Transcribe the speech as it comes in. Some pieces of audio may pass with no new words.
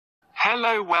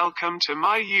Hello, welcome to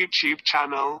my YouTube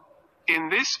channel. In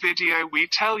this video we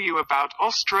tell you about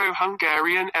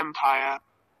Austro-Hungarian Empire.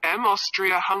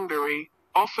 Austria-Hungary,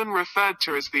 often referred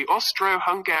to as the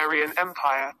Austro-Hungarian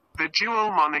Empire, the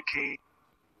dual monarchy,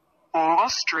 or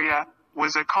Austria,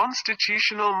 was a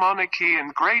constitutional monarchy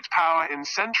and great power in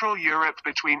Central Europe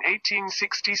between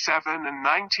 1867 and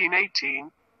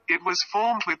 1918. It was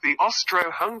formed with the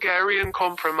Austro-Hungarian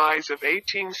Compromise of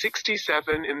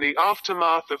 1867 in the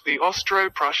aftermath of the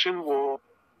Austro-Prussian War,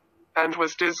 and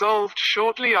was dissolved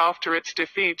shortly after its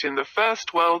defeat in the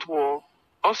First World War.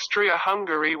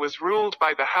 Austria-Hungary was ruled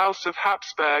by the House of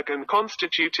Habsburg and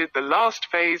constituted the last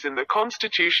phase in the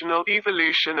constitutional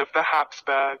evolution of the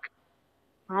Habsburg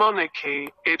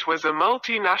monarchy. It was a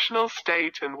multinational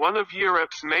state and one of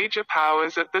Europe's major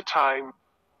powers at the time.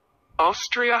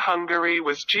 Austria-Hungary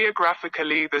was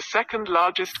geographically the second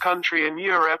largest country in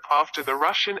Europe after the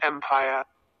Russian Empire,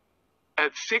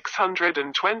 at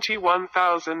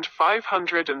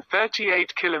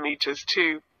 621,538 kilometers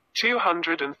to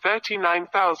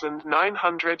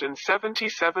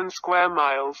 239,977 square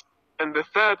miles, and the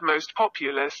third most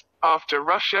populous, after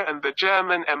Russia and the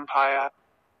German Empire.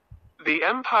 The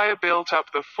empire built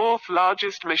up the fourth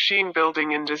largest machine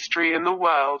building industry in the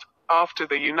world, after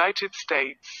the United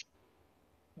States,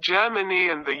 Germany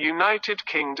and the United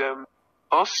Kingdom.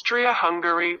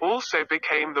 Austria-Hungary also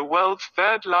became the world's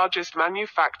third largest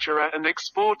manufacturer and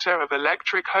exporter of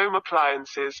electric home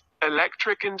appliances,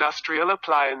 electric industrial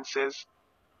appliances,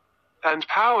 and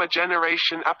power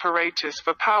generation apparatus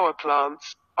for power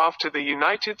plants, after the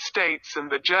United States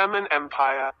and the German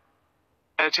Empire.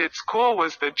 At its core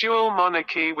was the dual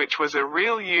monarchy, which was a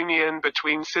real union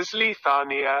between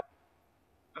Cisleithania,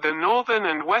 the northern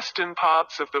and western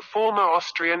parts of the former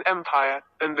Austrian Empire,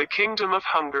 and the Kingdom of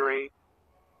Hungary.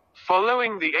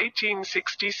 Following the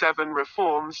 1867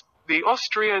 reforms, the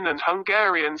Austrian and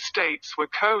Hungarian states were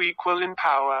co-equal in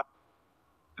power.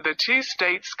 The two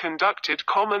states conducted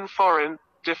common foreign,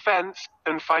 defense,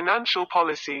 and financial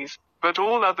policies, but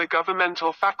all other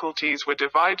governmental faculties were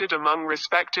divided among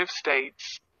respective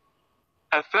states.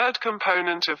 A third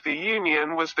component of the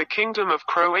union was the Kingdom of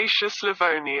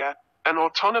Croatia-Slavonia, an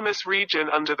autonomous region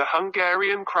under the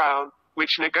Hungarian crown,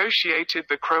 which negotiated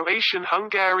the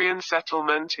Croatian-Hungarian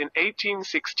settlement in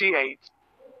 1868.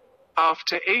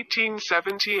 After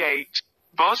 1878,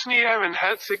 Bosnia and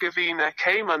Herzegovina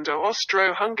came under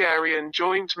Austro-Hungarian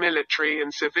joint military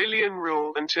and civilian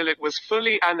rule until it was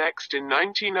fully annexed in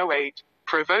 1908,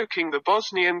 provoking the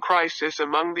Bosnian crisis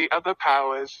among the other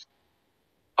powers.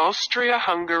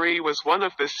 Austria-Hungary was one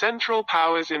of the central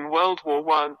powers in World War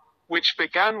I, which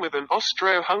began with an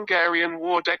Austro-Hungarian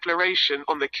war declaration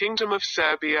on the Kingdom of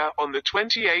Serbia on the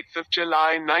 28th of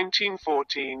July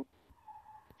 1914.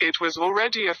 It was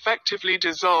already effectively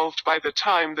dissolved by the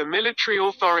time the military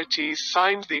authorities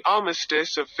signed the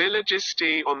Armistice of Villa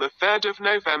Giusti on the 3rd of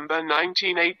November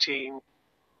 1918.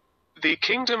 The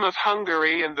Kingdom of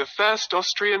Hungary and the First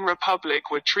Austrian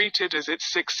Republic were treated as its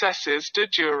successors de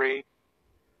jure,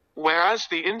 whereas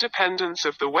the independence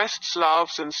of the West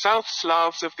Slavs and South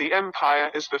Slavs of the Empire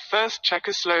as the First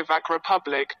Czechoslovak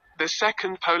Republic, the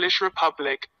Second Polish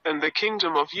Republic, and the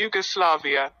Kingdom of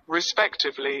Yugoslavia,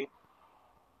 respectively.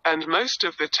 And most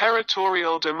of the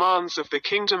territorial demands of the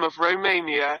Kingdom of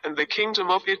Romania and the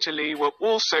Kingdom of Italy were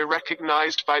also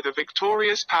recognized by the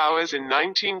victorious powers in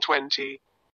 1920.